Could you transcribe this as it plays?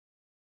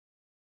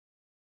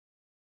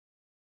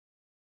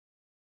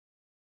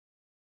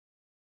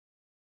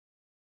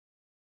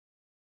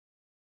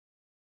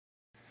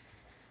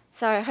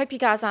So I hope you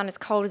guys aren't as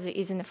cold as it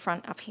is in the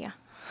front up here.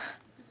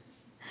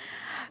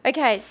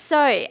 Okay,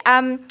 so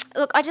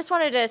look, I just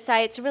wanted to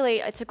say it's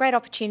a great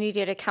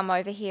opportunity to come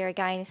over here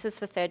again. This is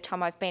the third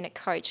time I've been at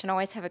Coach, and I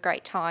always have a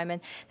great time, and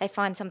they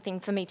find something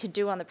for me to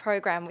do on the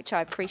program, which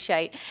I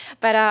appreciate.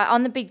 But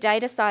on the big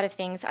data side of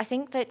things, I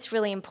think that's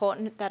really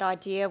important, that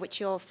idea which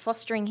you're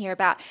fostering here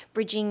about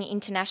bridging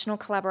international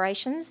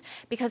collaborations,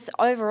 because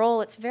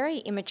overall it's a very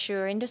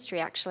immature industry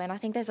actually, and I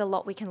think there's a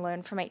lot we can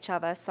learn from each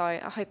other, so I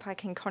hope I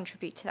can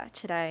contribute to that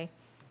today.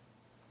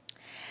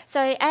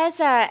 So as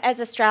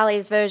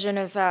Australia's version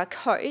of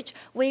Coach,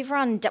 we've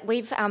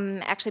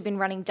actually been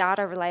running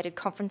data-related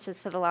conferences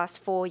for the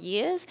last 4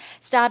 years.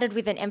 Started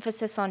with an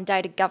emphasis on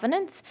data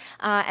governance,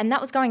 and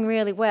that was going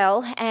really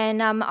well.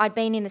 And I'd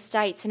been in the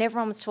States, and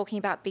everyone was talking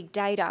about big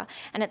data.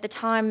 And at the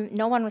time,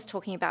 no one was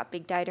talking about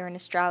big data in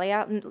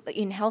Australia.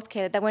 In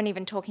healthcare, they weren't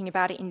even talking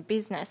about it in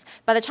business.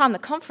 By the time the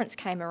conference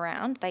came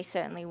around, they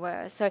certainly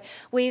were. So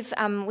we've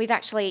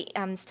actually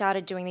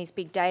started doing these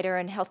big data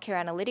and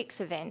healthcare analytics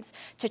events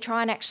to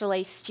try and actually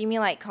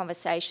stimulate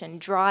conversation,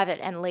 drive it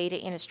and lead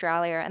it in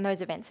Australia, and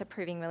those events are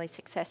proving really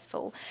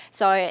successful.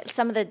 So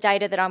some of the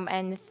data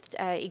that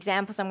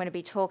examples I'm going to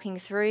be talking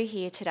through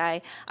here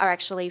today are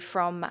actually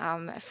from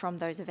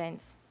those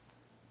events.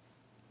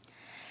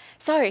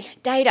 So,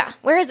 data,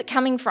 where is it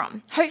coming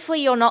from?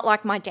 Hopefully you're not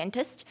like my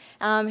dentist,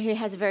 who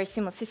has a very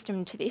similar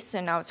system to this,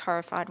 and I was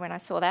horrified when I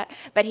saw that,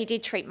 but he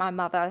did treat my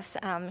mother.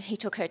 He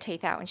took her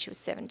teeth out when she was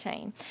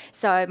 17.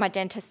 So my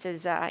dentist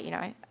is,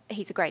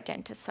 he's a great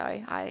dentist, so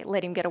I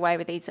let him get away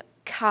with these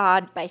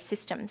card-based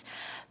systems.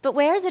 But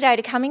where is the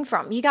data coming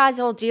from? You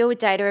guys all deal with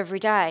data every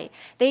day.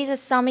 These are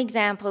some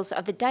examples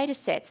of the data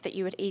sets that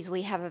you would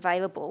easily have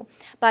available.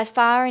 By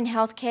far in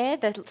healthcare,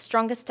 the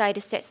strongest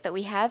data sets that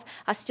we have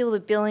are still the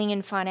billing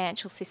and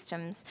financial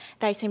systems.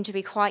 They seem to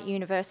be quite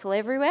universal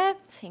everywhere,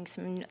 seeing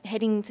some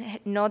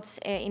nods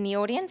in the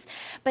audience.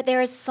 But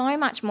there is so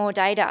much more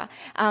data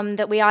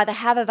that we either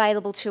have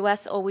available to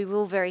us or we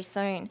will very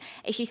soon.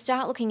 If you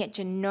start looking at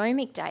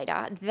genomic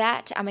data,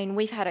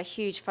 we've had a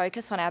huge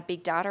focus on our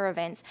big data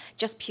events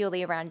just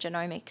purely around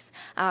genomics,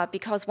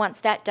 because once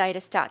that data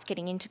starts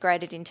getting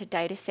integrated into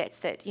data sets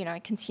that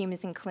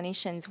consumers and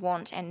clinicians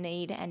want and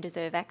need and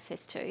deserve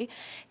access to,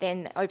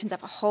 then it opens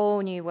up a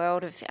whole new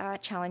world of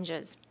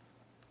challenges.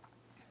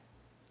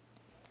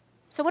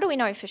 So what do we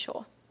know for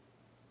sure?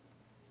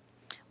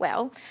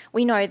 Well,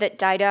 we know that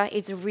data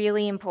is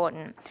really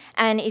important,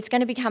 and it's going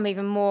to become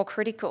even more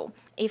critical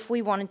if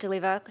we want to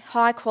deliver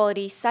high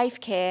quality, safe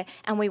care,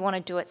 and we want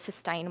to do it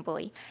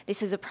sustainably.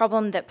 This is a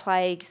problem that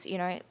plagues,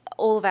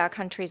 all of our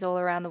countries all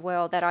around the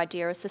world, that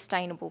idea of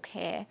sustainable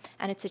care,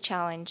 and it's a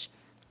challenge.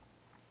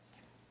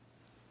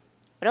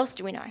 What else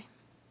do we know?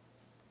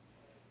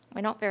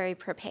 We're not very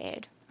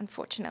prepared,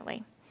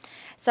 unfortunately.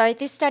 So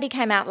this study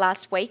came out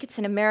last week. It's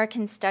an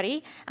American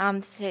study.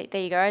 So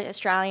there you go,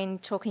 Australian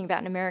talking about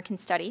an American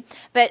study.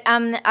 But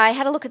I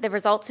had a look at the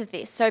results of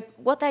this. So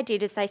what they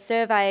did is they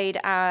surveyed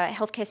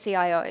healthcare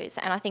CIOs,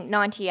 and I think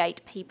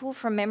 98 people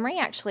from memory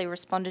actually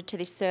responded to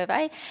this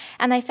survey.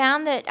 And they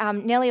found that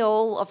nearly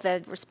all of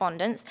the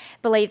respondents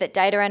believe that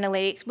data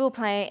analytics will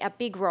play a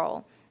big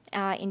role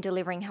in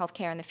delivering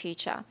healthcare in the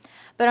future.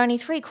 But only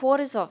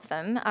 3/4 of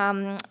them,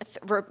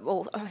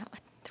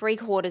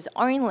 3/4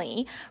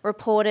 only,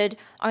 reported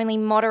only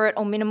moderate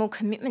or minimal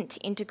commitment to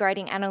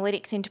integrating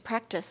analytics into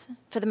practice.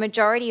 For the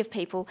majority of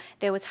people,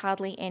 there was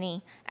hardly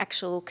any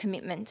actual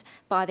commitment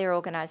by their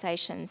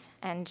organisations,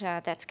 and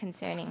that's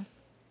concerning.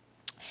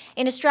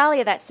 In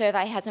Australia, that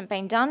survey hasn't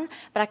been done,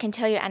 but I can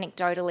tell you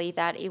anecdotally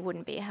that it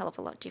wouldn't be a hell of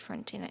a lot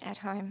different at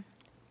home.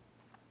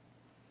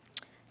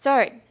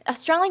 So,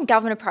 Australian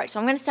government approach. So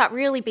I'm going to start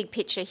really big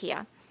picture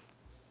here.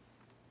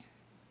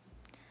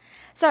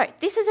 So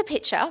this is a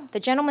picture. The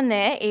gentleman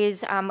there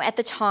is, at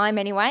the time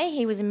anyway,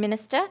 he was a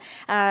minister.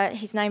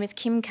 His name is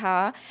Kim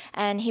Carr,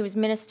 and he was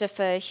Minister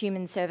for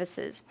Human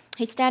Services.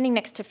 He's standing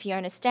next to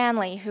Fiona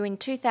Stanley, who in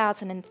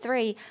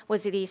 2003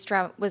 was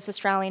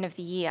Australian of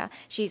the Year.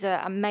 She's an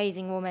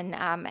amazing woman,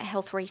 a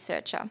health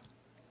researcher.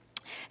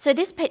 So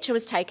this picture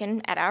was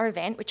taken at our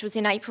event, which was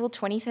in April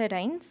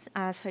 2013,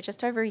 so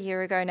just over a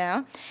year ago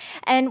now.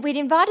 And we'd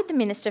invited the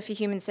Minister for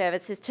Human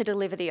Services to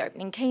deliver the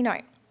opening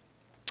keynote.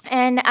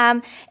 And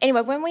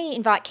anyway, when we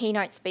invite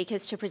keynote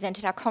speakers to present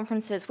at our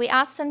conferences, we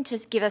ask them to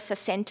give us a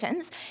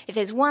sentence. If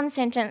there's one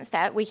sentence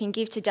that we can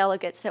give to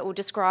delegates that will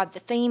describe the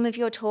theme of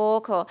your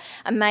talk or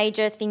a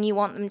major thing you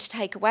want them to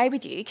take away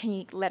with you, can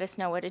you let us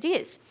know what it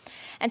is?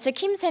 And so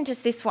Kim sent us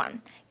this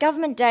one.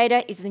 Government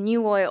data is the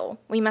new oil.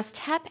 We must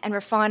tap and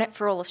refine it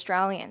for all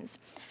Australians.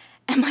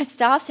 And my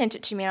staff sent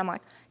it to me and I'm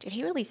like, did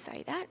he really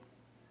say that?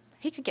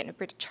 he could get in a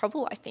bit of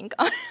trouble, I think.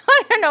 I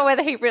don't know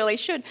whether he really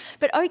should,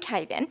 but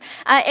okay then.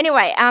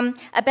 Anyway,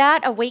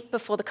 about a week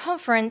before the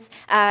conference,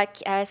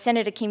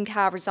 Senator Kim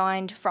Carr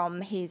resigned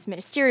from his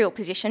ministerial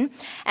position,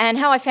 and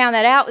how I found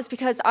that out was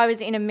because I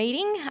was in a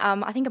meeting.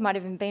 I think I might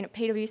have even been at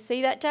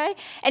PwC that day.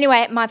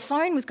 Anyway, my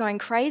phone was going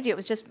crazy. It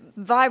was just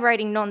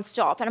vibrating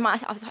non-stop, and I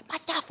was like, my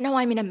staff know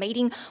I'm in a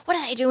meeting. What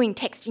are they doing,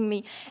 texting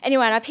me?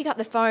 Anyway, and I pick up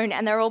the phone,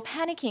 and they're all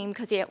panicking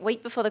because, yeah, a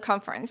week before the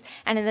conference,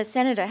 and then the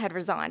senator had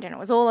resigned, and it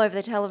was all over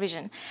the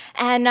television.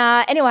 And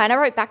anyway, and I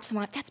wrote back to them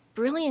like, that's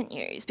brilliant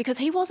news, because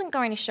he wasn't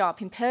going to show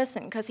up in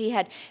person because he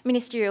had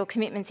ministerial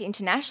commitments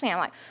internationally. I'm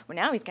like, well,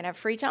 now he's going to have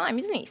free time,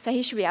 isn't he? So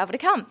he should be able to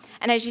come.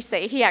 And as you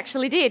see, he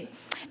actually did.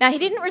 Now, he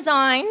didn't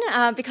resign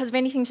because of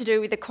anything to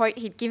do with the quote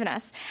he'd given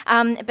us,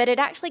 but it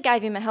actually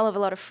gave him a hell of a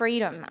lot of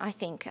freedom, I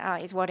think,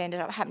 is what ended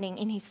up happening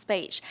in his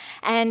speech.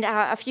 And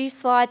a few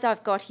slides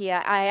I've got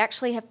here, I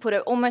actually have put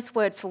it almost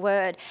word for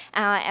word,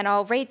 and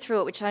I'll read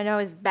through it, which I know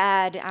is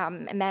bad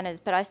manners,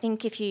 but I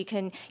think if you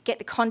can get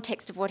the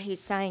context of what he's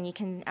saying, you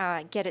can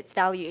get its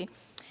value.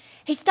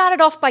 He started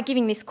off by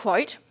giving this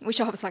quote,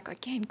 which I was like,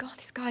 again, God,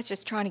 this guy's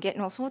just trying to get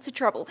in all sorts of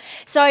trouble.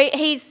 So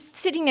he's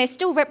sitting there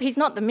still, he's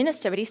not the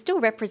minister, but he's still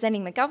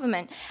representing the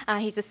government.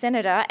 He's a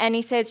senator, and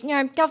he says,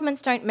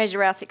 governments don't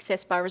measure our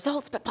success by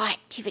results, but by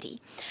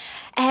activity.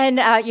 And,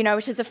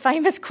 which is a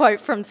famous quote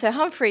from Sir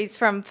Humphreys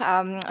from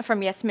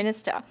Yes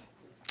Minister.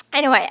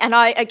 Anyway, and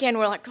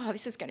we're like, oh,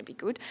 this is going to be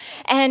good.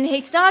 And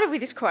he started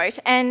with this quote,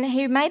 and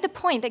he made the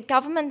point that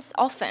governments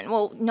often,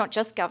 well, not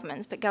just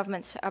governments, but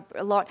governments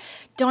a lot,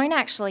 don't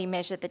actually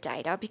measure the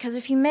data, because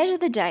if you measure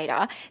the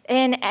data,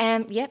 then,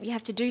 you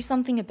have to do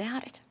something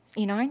about it.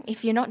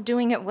 If you're not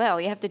doing it well,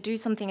 you have to do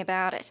something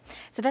about it.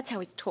 So that's how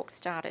his talk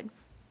started.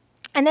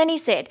 And then he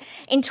said,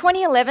 in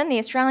 2011, the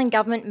Australian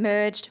government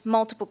merged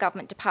multiple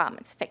government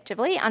departments,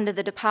 effectively, under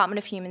the Department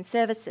of Human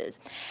Services.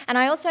 And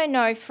I also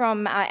know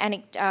from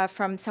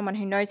someone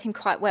who knows him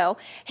quite well,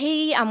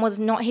 he was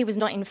not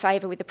in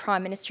favour with the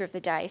Prime Minister of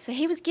the day. So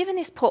he was given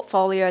this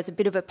portfolio as a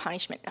bit of a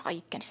punishment. Oh,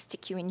 you're going to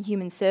stick you in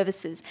human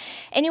services.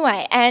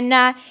 Anyway,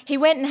 and he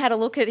went and had a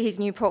look at his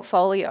new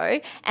portfolio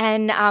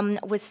and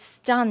was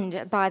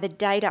stunned by the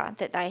data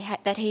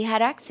that he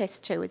had access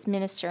to as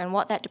Minister and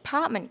what that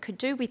department could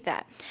do with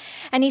that.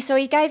 And so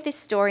he gave this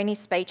story in his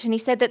speech, and he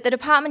said that the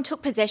department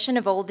took possession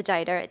of all the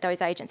data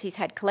those agencies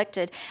had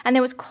collected, and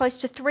there was close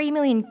to 3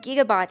 million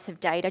gigabytes of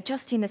data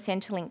just in the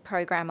Centrelink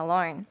program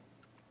alone.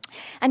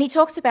 And he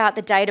talks about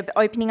the data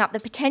opening up the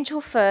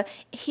potential for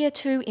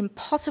hereto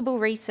impossible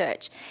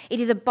research. It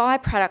is a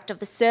byproduct of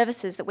the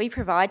services that we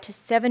provide to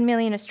 7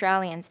 million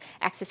Australians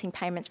accessing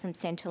payments from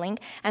Centrelink,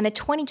 and the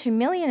 22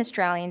 million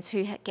Australians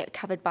who get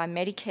covered by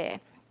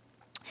Medicare,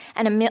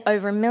 and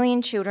over 1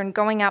 million children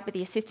growing up with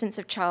the assistance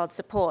of child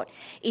support.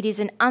 It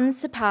is an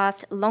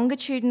unsurpassed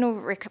longitudinal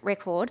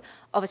record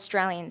of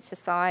Australian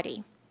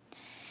society.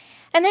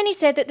 And then he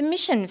said that the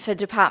mission for the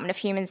Department of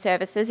Human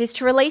Services is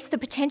to release the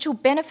potential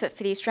benefit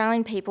for the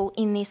Australian people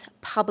in this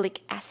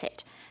public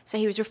asset. So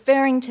he was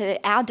referring to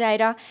our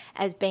data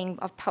as being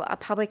a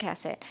public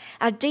asset.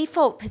 Our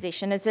default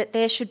position is that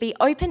there should be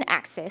open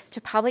access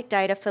to public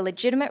data for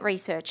legitimate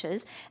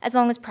researchers as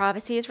long as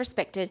privacy is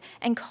respected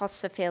and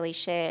costs are fairly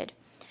shared.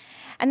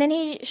 And then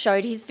he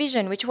showed his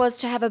vision, which was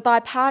to have a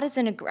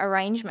bipartisan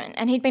arrangement.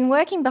 And he'd been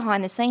working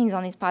behind the scenes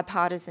on this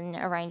bipartisan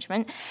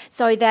arrangement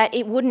so that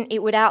it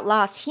would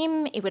outlast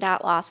him, it would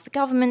outlast the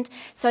government,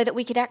 so that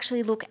we could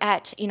actually look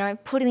at,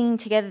 putting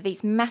together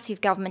these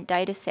massive government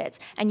data sets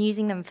and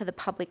using them for the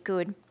public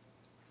good.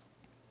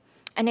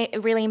 And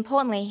really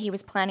importantly, he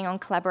was planning on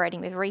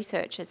collaborating with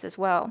researchers as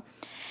well.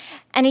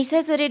 And he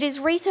says that it is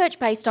research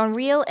based on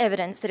real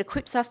evidence that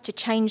equips us to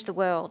change the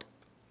world.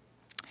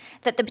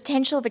 That the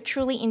potential of a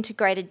truly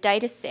integrated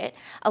data set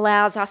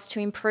allows us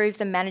to improve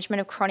the management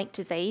of chronic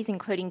disease,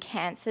 including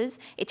cancers.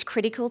 It's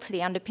critical to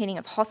the underpinning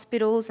of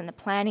hospitals and the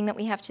planning that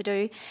we have to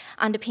do,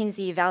 underpins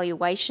the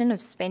evaluation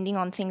of spending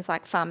on things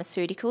like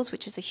pharmaceuticals,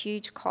 which is a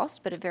huge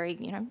cost, but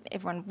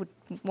everyone would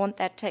want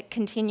that to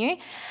continue,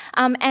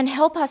 and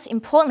help us,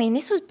 importantly, and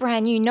this was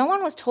brand new, no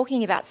one was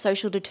talking about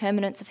social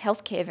determinants of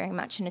healthcare very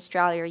much in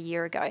Australia a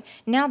year ago.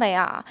 Now they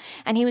are.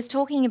 And he was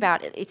talking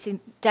about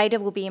data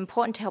will be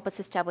important to help us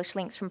establish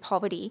links from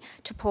poverty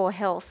to poor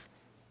health.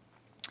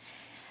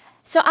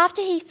 So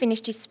after he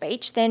finished his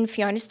speech, then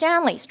Fiona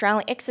Stanley,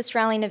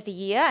 ex-Australian of the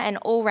Year and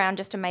all-round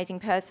just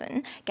amazing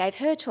person, gave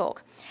her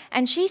talk.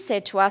 And she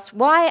said to us,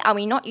 why are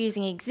we not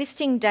using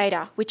existing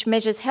data which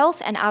measures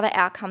health and other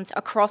outcomes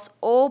across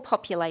all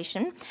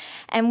population,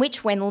 and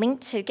which when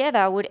linked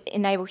together would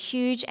enable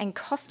huge and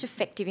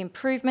cost-effective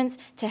improvements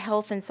to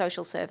health and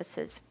social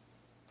services?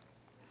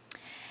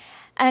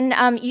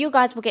 And you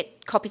guys will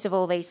get copies of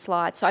all these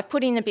slides. So I've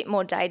put in a bit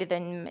more data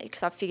than,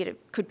 because I figured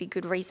it could be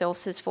good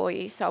resources for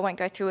you, so I won't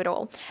go through it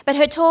all. But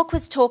her talk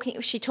was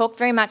she talked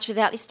very much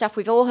about this stuff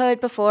we've all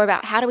heard before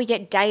about how do we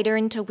get data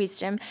into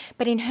wisdom,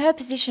 but in her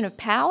position of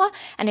power,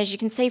 and as you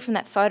can see from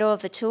that photo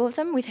of the two of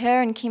them, with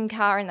her and Kim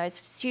Carr in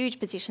those huge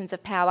positions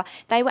of power,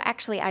 they were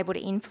actually able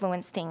to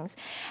influence things.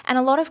 And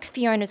a lot of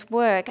Fiona's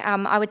work,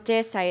 I would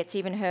dare say it's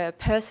even her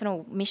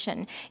personal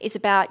mission, is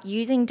about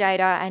using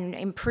data and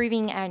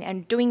improving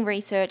and doing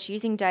research,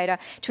 using data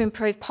to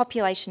improve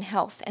population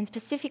health, and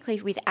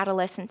specifically with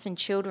adolescents and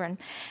children.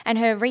 And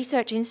her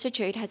research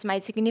institute has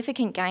made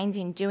significant gains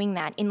in doing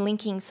that, in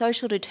linking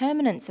social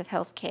determinants of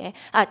healthcare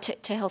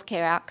to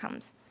healthcare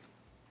outcomes.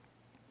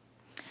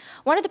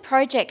 One of the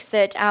projects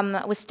that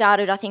was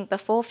started, I think,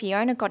 before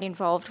Fiona got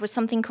involved was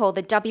something called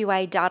the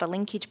WA Data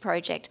Linkage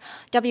Project.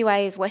 WA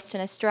is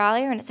Western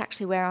Australia, and it's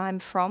actually where I'm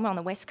from, on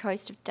the west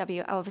coast of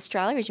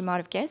Australia, as you might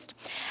have guessed.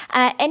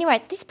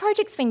 Anyway, this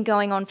project's been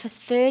going on for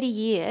 30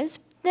 years,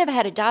 never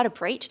had a data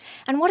breach,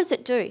 and what does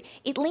it do?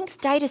 It links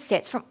data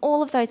sets from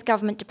all of those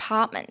government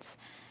departments.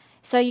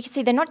 So you can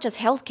see they're not just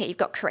healthcare, you've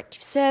got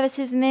corrective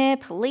services in there,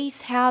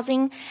 police,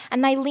 housing,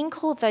 and they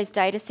link all of those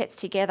data sets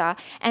together,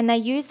 and they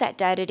use that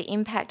data to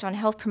impact on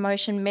health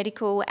promotion,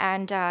 medical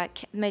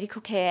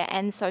care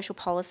and social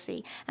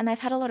policy, and they've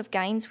had a lot of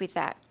gains with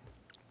that.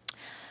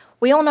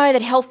 We all know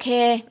that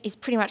healthcare is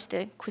pretty much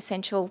the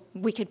quintessential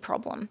wicked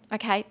problem,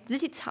 okay?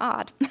 It's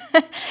hard.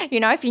 You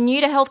know, if you're new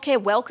to healthcare,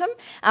 welcome.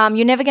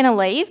 You're never going to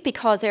leave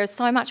because there is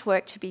so much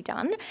work to be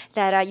done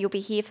that you'll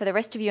be here for the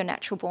rest of your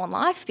natural born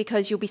life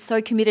because you'll be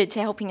so committed to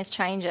helping us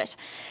change it.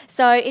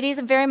 So it is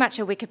very much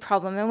a wicked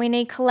problem, and we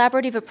need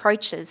collaborative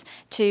approaches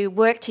to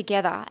work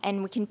together,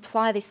 and we can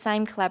apply this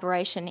same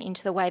collaboration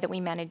into the way that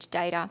we manage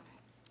data.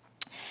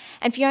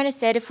 And Fiona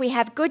said if we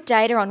have good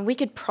data on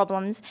wicked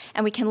problems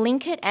and we can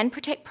link it and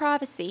protect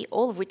privacy,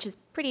 all of which is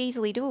pretty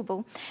easily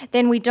doable,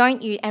 then we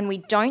don't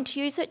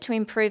use it to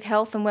improve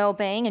health and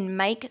well-being and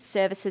make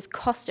services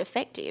cost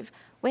effective,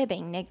 we're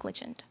being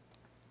negligent.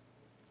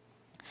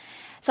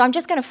 So I'm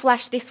just going to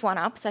flash this one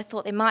up, so I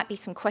thought there might be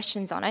some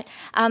questions on it.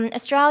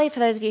 Australia,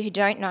 for those of you who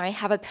don't know,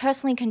 have a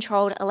personally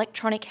controlled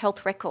electronic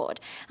health record.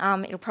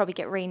 It'll probably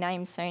get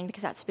renamed soon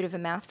because that's a bit of a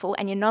mouthful,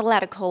 and you're not allowed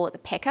to call it the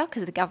PECA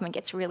because the government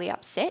gets really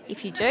upset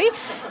if you do.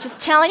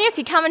 Just telling you, if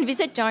you come and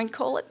visit, don't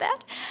call it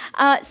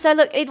that. So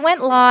look, it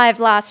went live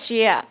last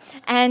year,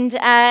 and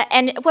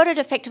what it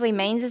effectively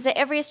means is that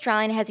every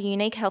Australian has a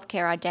unique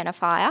healthcare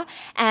identifier,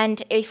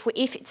 and if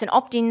it's an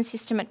opt-in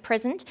system at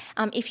present,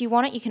 if you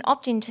want it, you can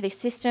opt into this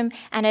system,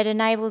 and it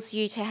enables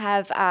you to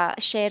have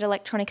shared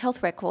electronic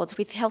health records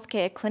with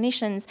healthcare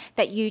clinicians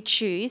that you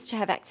choose to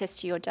have access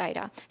to your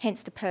data,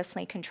 hence the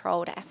personally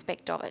controlled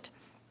aspect of it.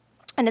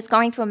 And it's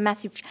about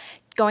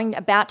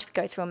to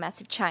go through a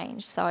massive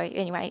change. So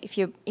anyway, if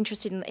you're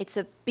interested in, it's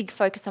a big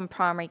focus on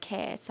primary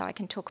care, so I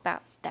can talk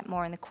about that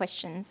more in the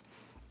questions.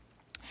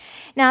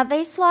 Now,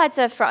 these slides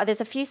are there's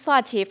a few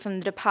slides here from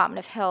the Department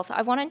of Health.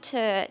 I wanted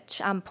to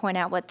point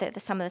out what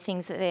some of the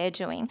things that they're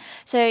doing.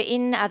 So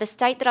in the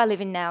state that I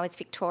live in now is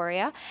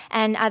Victoria,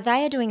 and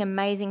they are doing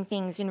amazing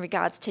things in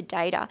regards to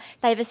data.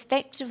 They've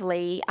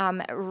effectively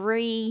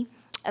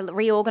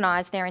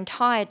reorganised their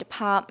entire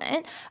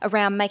department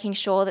around making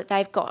sure that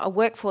they've got a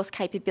workforce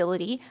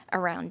capability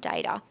around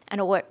data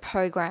and a work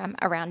program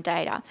around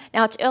data.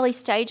 Now, it's early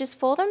stages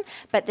for them,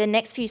 but the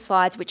next few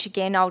slides, which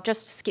again I'll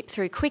just skip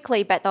through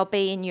quickly, but they'll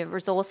be in your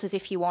resources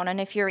if you want, and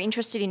if you're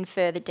interested in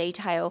further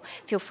detail,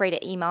 feel free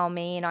to email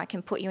me and I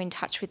can put you in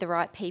touch with the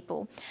right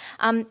people.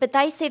 But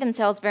they see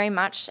themselves very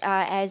much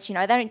as, you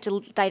know,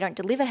 they don't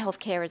deliver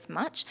healthcare as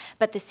much,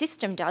 but the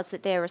system does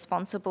that they're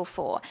responsible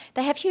for.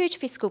 They have huge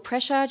fiscal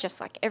pressure, just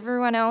like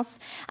everyone else,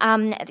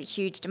 the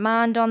huge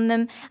demand on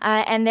them,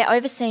 and they're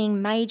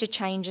overseeing major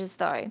changes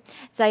though.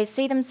 They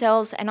see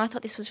themselves, and I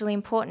thought this was really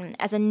important,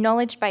 as a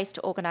knowledge-based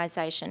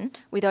organisation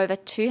with over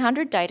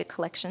 200 data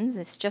collections.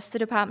 It's just the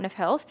Department of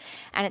Health,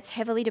 and it's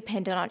heavily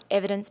dependent on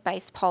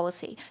evidence-based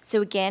policy.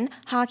 So again,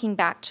 harking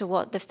back to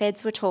what the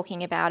feds were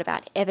talking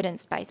about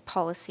evidence-based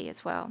policy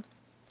as well.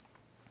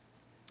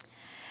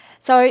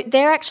 So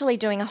they're actually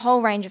doing a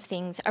whole range of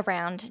things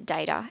around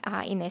data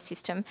in their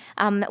system.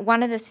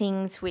 One of the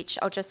things, which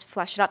I'll just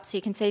flash it up so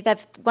you can see,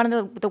 one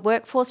of the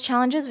workforce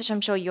challenges, which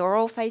I'm sure you're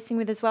all facing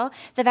with as well,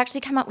 they've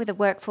actually come up with a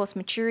workforce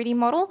maturity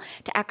model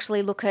to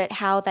actually look at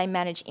how they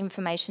manage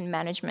information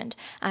management.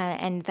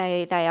 And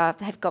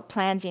have got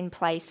plans in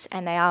place,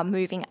 and they are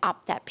moving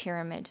up that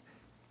pyramid.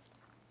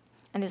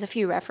 And there's a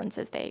few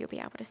references there you'll be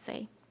able to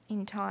see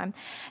in time.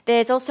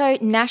 There's also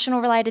national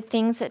related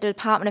things that the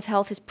Department of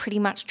Health is pretty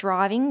much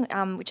driving,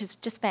 which is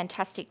just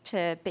fantastic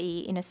to be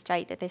in a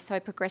state that they're so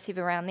progressive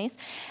around this.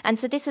 And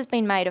so this has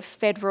been made a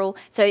federal,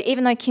 so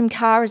even though Kim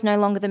Carr is no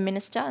longer the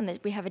minister and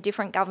that we have a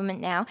different government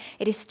now,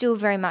 it is still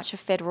very much a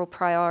federal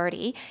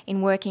priority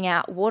in working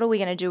out what are we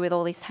going to do with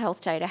all this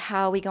health data,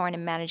 how are we going to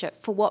manage it,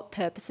 for what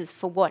purposes,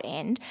 for what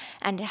end,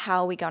 and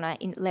how are we going to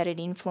let it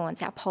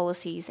influence our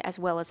policies as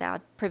well as our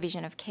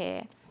provision of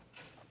care.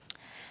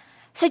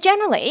 So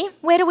generally,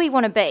 where do we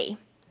want to be?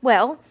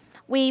 Well,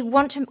 we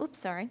want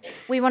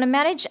to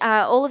manage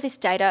all of this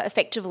data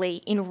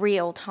effectively in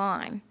real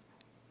time,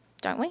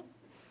 don't we?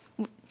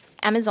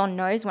 Amazon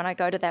knows when I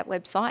go to that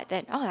website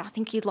that, oh, I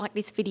think you'd like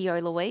this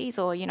video, Louise,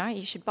 or, you know,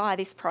 you should buy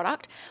this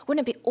product.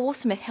 Wouldn't it be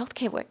awesome if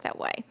healthcare worked that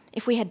way,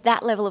 if we had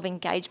that level of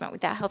engagement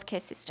with our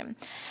healthcare system?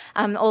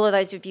 All of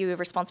those of you who are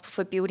responsible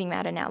for building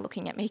that are now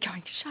looking at me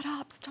going, shut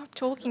up, stop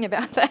talking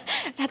about that.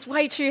 That's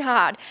way too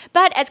hard.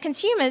 But as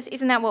consumers,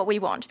 isn't that what we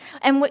want?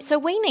 And so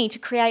we need to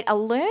create a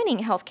learning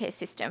healthcare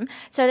system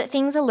so that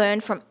things are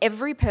learned from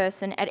every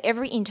person at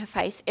every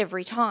interface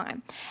every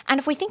time. And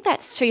if we think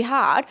that's too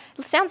hard,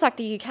 it sounds like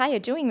the UK are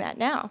doing that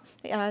now.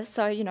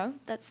 So, you know,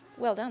 that's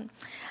well done.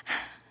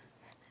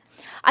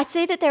 I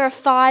see that there are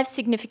 5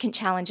 significant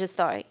challenges,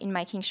 though, in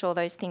making sure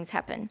those things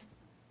happen.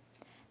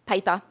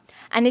 Paper.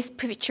 And this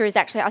picture is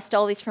actually, I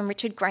stole this from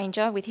Richard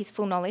Granger with his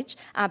full knowledge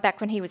back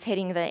when he was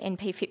heading the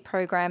NP Fit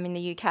program in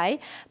the UK.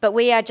 But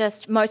we are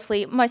just most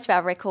of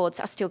our records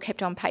are still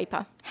kept on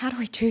paper. How do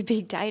we do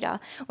big data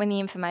when the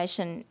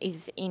information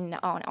is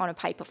on a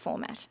paper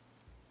format?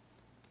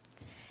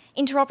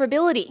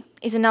 Interoperability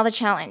is another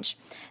challenge.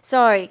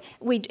 So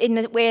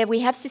where we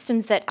have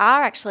systems that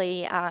are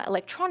actually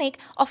electronic,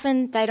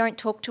 often they don't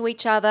talk to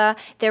each other.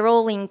 They're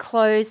all in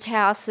closed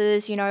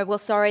houses. You know, well,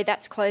 sorry,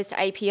 that's closed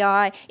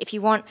API. If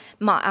you want,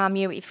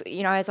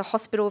 as a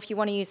hospital, if you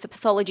want to use the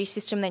pathology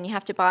system, then you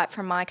have to buy it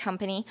from my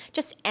company.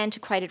 Just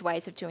antiquated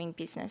ways of doing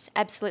business,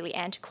 absolutely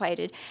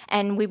antiquated.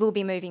 And we will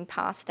be moving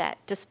past that.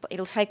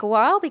 It'll take a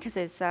while because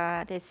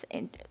there's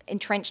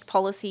entrenched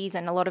policies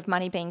and a lot of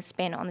money being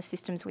spent on the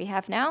systems we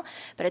have now.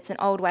 But it's an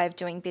old way of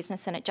doing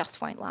business and it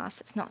just won't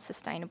last. It's not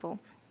sustainable.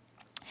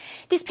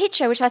 This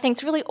picture, which I think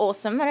is really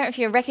awesome, I don't know if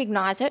you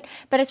recognise it,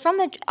 but it's from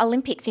the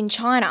Olympics in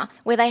China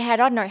where they had,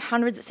 I don't know,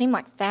 hundreds, it seemed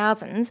like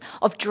thousands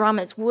of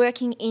drummers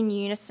working in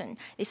unison.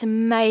 This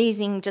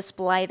amazing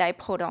display they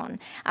put on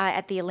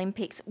at the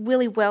Olympics,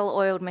 really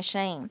well-oiled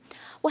machine.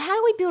 Well, how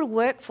do we build a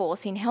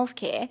workforce in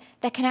healthcare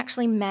that can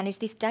actually manage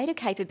this data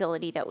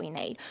capability that we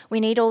need? We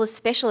need all the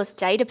specialist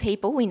data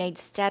people, we need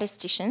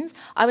statisticians.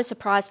 I was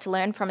surprised to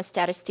learn from a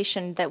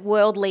statistician that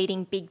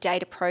world-leading big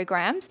data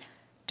programs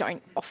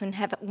don't often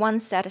have one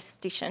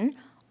statistician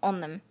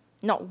on them.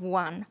 Not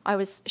one. I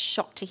was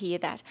shocked to hear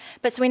that.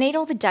 But so we need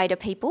all the data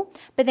people,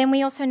 but then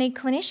we also need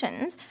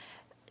clinicians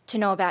to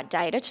know about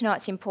data, to know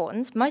its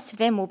importance. Most of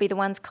them will be the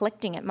ones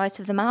collecting it. Most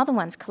of them are the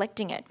ones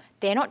collecting it.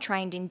 They're not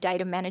trained in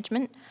data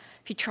management.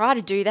 If you try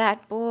to do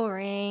that,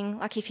 boring.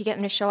 Like if you get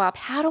them to show up,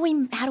 how do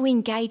we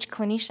engage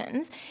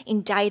clinicians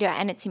in data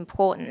and its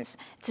importance?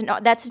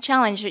 That's a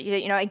challenge that,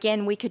 you know,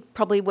 again, we could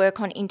probably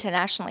work on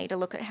internationally to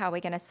look at how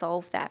we're going to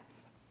solve that.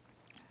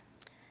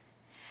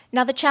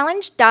 Another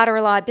challenge, data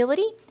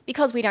reliability,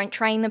 because we don't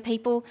train the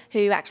people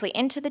who actually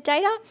enter the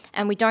data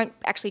and we don't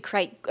actually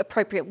create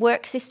appropriate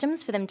work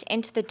systems for them to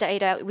enter the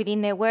data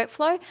within their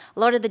workflow. A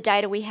lot of the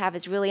data we have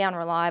is really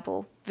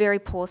unreliable, very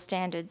poor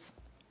standards.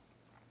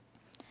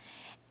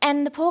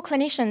 And the poor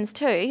clinicians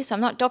too, so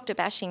I'm not doctor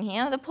bashing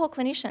here, the poor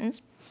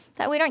clinicians,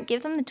 that we don't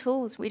give them the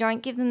tools, we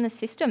don't give them the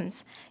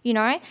systems, you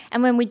know,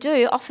 and when we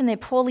do, often they're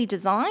poorly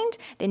designed,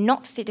 they're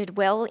not fitted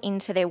well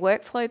into their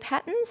workflow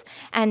patterns,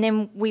 and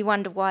then we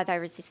wonder why they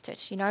resist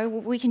it, you know,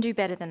 we can do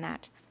better than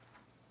that.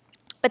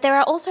 But there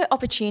are also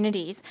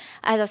opportunities.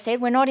 As I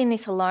said, we're not in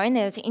this alone.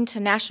 There's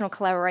international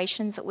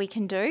collaborations that we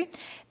can do.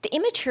 The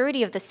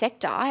immaturity of the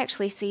sector I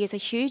actually see as a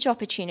huge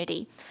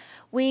opportunity.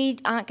 We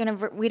don't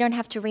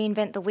have to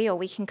reinvent the wheel.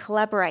 We can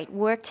collaborate,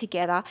 work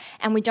together,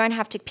 and we don't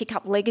have to pick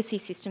up legacy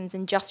systems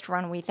and just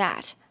run with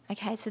that.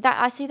 Okay, so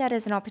I see that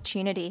as an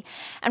opportunity.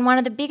 And one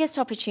of the biggest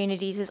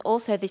opportunities is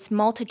also this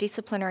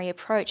multidisciplinary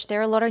approach. There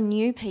are a lot of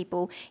new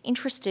people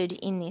interested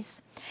in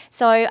this.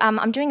 So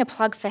I'm doing a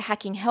plug for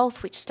Hacking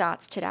Health, which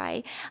starts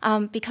today,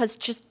 because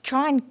just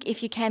try and,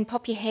 if you can,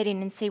 pop your head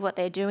in and see what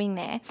they're doing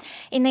there.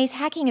 In these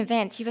hacking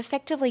events, you've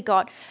effectively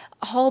got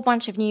a whole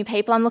bunch of new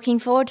people. I'm looking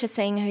forward to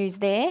seeing who's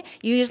there.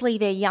 Usually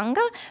they're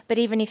younger, but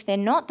even if they're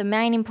not, the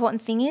main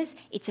important thing is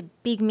it's a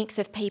big mix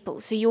of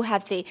people. So you'll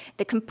have the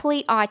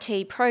complete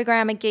IT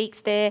programmer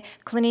geeks there,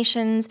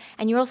 clinicians,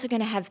 and you're also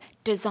going to have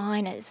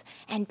designers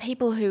and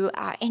people who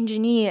are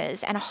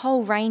engineers and a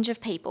whole range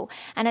of people.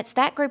 And it's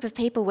that group of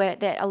people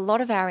that a lot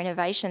of our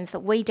innovations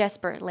that we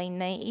desperately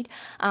need,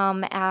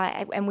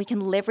 and we can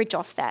leverage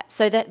off that.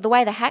 So that the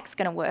way the hack's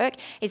going to work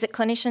is that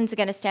clinicians are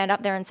going to stand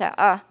up there and say,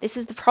 this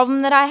is the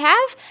problem that I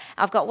have.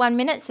 I've got 1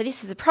 minute, so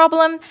this is a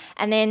problem.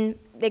 And then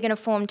they're going to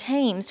form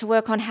teams to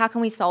work on how can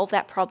we solve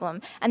that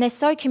problem. And they're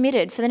so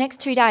committed. For the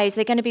next 2 days,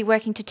 they're going to be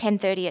working to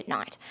 10:30 at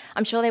night.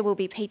 I'm sure there will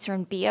be pizza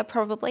and beer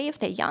probably if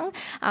they're young,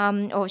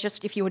 or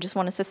just if you just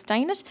want to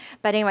sustain it.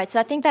 But anyway,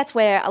 so I think that's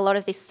where a lot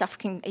of this stuff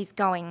is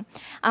going.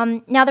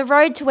 Now, the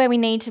road to where we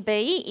need to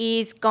be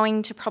is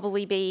going to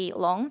probably be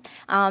long.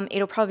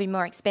 It'll probably be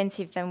more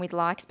expensive than we'd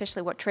like,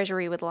 especially what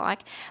Treasury would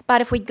like. But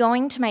if we're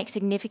going to make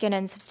significant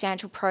and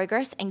substantial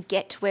progress and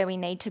get to where we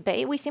need to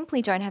be, we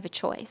simply don't have a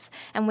choice.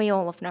 And we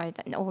all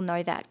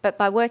know that. But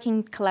by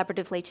working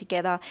collaboratively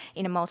together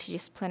in a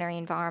multidisciplinary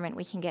environment,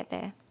 we can get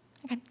there.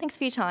 Okay, thanks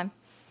for your time.